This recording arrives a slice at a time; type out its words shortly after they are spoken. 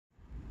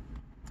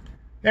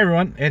Hey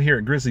everyone, Ed here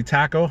at Grizzly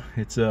Taco.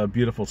 It's a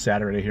beautiful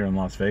Saturday here in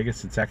Las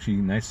Vegas. It's actually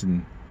nice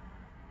and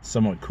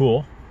somewhat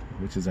cool,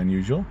 which is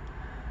unusual.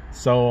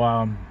 So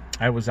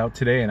I was out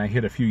today and I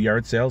hit a few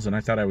yard sales and I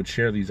thought I would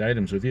share these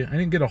items with you. I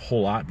didn't get a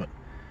whole lot, but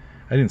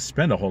I didn't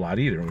spend a whole lot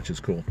either, which is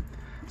cool.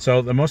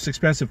 So the most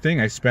expensive thing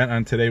I spent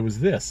on today was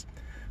this.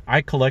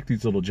 I collect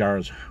these little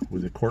jars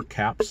with the cork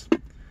caps.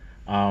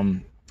 I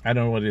don't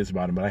know what it is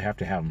about them, but I have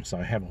to have them. So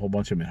I have a whole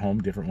bunch of them at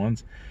home, different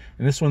ones.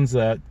 And this one's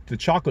the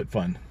chocolate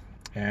fun.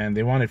 And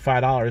they wanted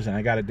 $5 and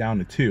I got it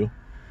down to $2,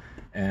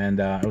 and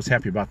I was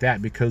happy about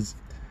that because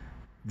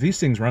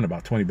these things run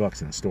about 20 bucks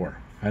in the store.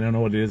 I don't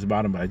know what it is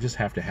about them, but I just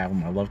have to have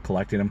them. I love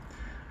collecting them.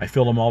 I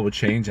fill them all with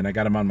change, and I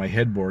got them on my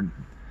headboard,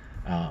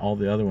 all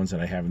the other ones that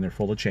I have, and they're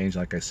full of change,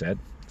 like I said.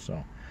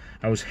 So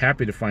I was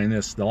happy to find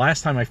this. The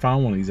last time I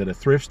found one of these at a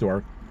thrift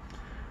store,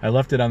 I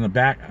left it on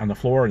the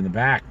floor in the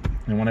back,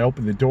 and when I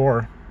opened the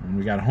door when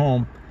we got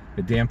home,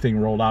 the damn thing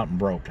rolled out and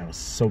broke. I was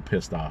so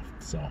pissed off.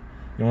 So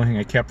the only thing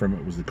I kept from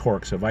it was the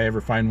cork. So if I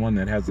ever find one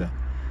that has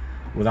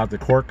without the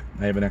cork,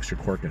 I have an extra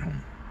cork at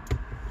home.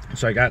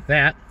 So I got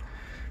that.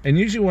 And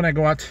usually when I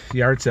go out to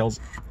yard sales,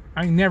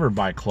 I never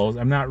buy clothes.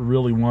 I'm not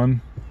really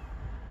one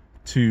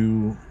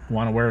to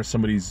want to wear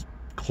somebody's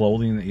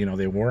clothing that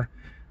they wore.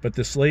 But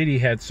this lady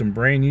had some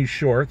brand new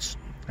shorts,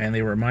 and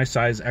they were my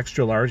size,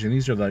 extra large, and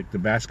these are like the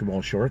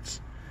basketball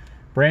shorts.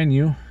 Brand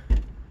new.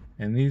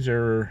 And these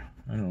are,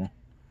 I don't know,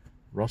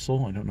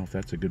 Russell. I don't know if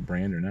that's a good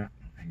brand or not.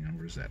 Hang on,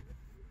 where's that?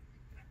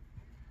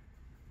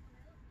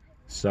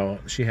 So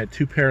she had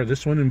two pairs,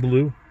 this one in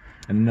blue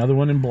and another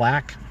one in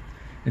black,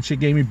 and she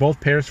gave me both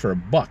pairs for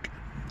 $1,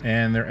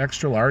 and they're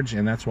extra large,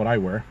 and that's what I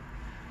wear.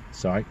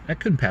 So I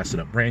couldn't pass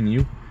it up, brand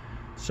new.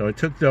 So I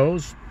took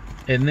those,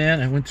 and then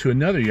I went to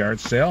another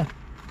yard sale,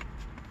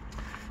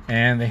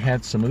 and they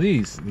had some of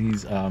these.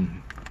 These are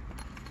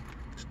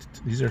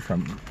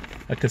from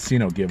a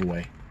casino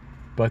giveaway,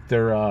 but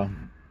they're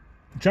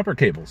jumper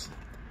cables.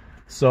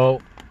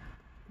 So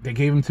they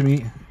gave them to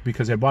me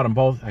because I bought them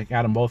both. I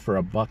got them both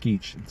for $1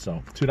 each,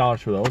 so $2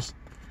 for those.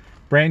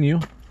 Brand new.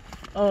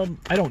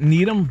 I don't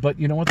need them, but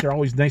you know what? They're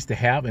always nice to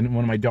have. And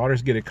when my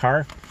daughters get a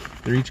car,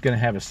 they're each going to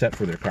have a set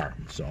for their car.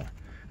 So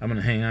I'm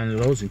going to hang on to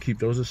those and keep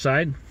those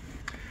aside.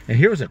 And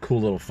here was a cool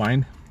little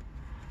find.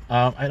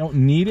 I don't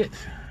need it,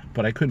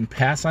 but I couldn't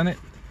pass on it.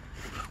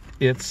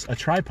 It's a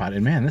tripod,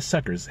 and man, this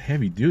sucker is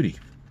heavy duty.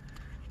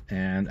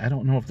 And I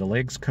don't know if the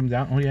legs come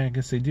down. Oh yeah, I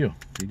guess they do.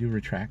 They do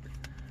retract.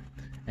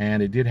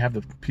 And it did have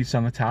the piece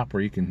on the top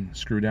where you can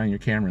screw down your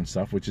camera and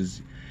stuff, which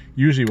is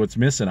usually what's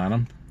missing on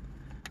them.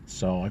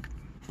 So I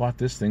bought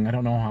this thing. I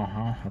don't know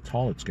how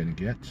tall it's going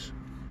to get.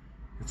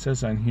 It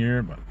says on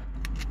here, but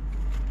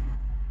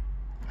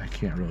I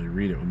can't really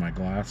read it with my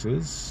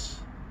glasses.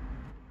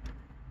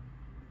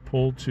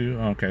 Pull to,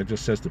 okay, it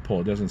just says to pull.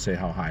 It doesn't say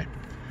how high.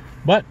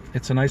 But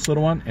it's a nice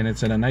little one, and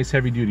it's in a nice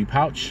heavy-duty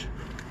pouch.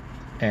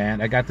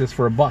 And I got this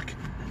for $1.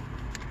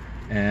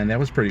 And that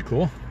was pretty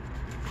cool.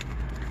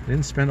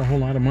 Didn't spend a whole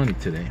lot of money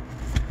today.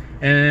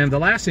 And the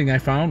last thing I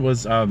found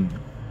was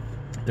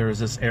there was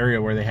this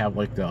area where they have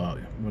like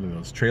what are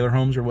those, trailer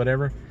homes or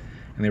whatever,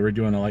 and they were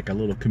doing like a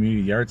little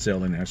community yard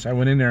sale in there. So I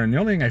went in there, and the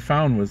only thing I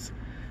found was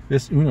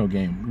this Uno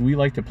game. We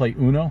like to play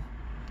Uno,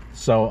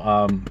 so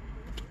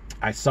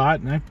I saw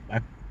it, and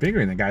I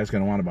figured the guy was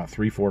going to want about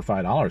 $3, $4,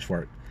 $5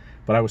 for it.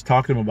 But I was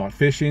talking to him about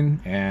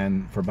fishing,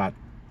 and for about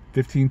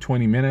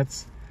 15-20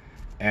 minutes,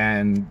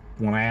 and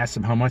when I asked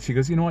him how much, he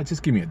goes, you know what,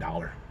 just give me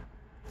 $1.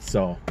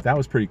 So that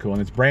was pretty cool,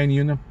 and it's brand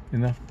new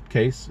in the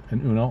case,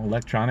 an Uno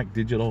electronic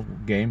digital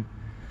game.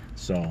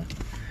 So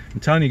I'm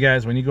telling you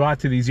guys, when you go out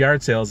to these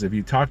yard sales, if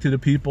you talk to the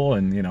people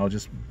and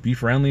just be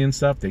friendly and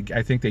stuff,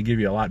 I think they give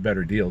you a lot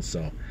better deals.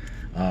 So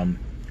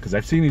because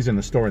I've seen these in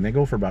the store and they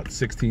go for about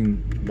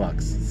 16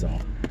 bucks. So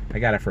I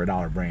got it for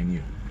 $1 brand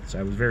new. So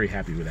I was very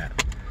happy with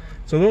that.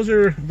 So those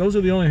are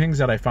the only things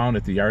that I found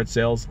at the yard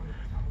sales.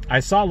 I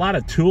saw a lot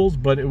of tools,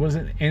 but it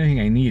wasn't anything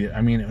I needed.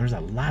 I mean, there's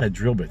a lot of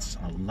drill bits,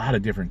 a lot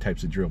of different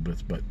types of drill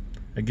bits. But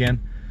again,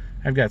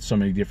 I've got so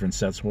many different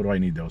sets. What do I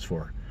need those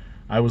for?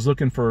 I was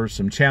looking for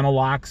some channel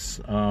locks.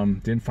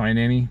 Didn't find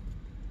any.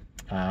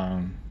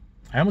 I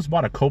almost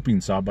bought a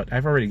coping saw, but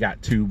I've already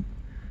got 2.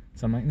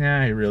 So I'm like,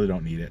 nah, I really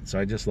don't need it. So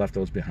I just left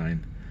those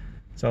behind.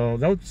 So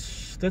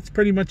that's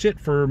pretty much it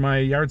for my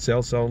yard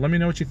sale. So let me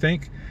know what you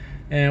think.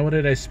 And what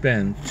did I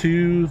spend?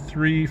 2,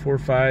 3, 4,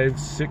 5,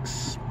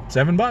 6,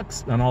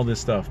 $7 on all this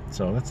stuff.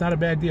 So that's not a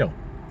bad deal.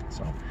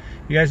 So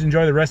you guys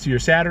enjoy the rest of your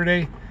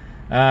Saturday.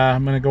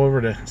 I'm going to go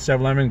over to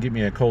 7-Eleven and get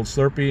me a cold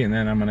Slurpee, and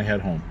then I'm going to head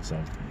home. So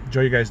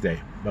enjoy your guys' day.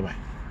 Bye-bye.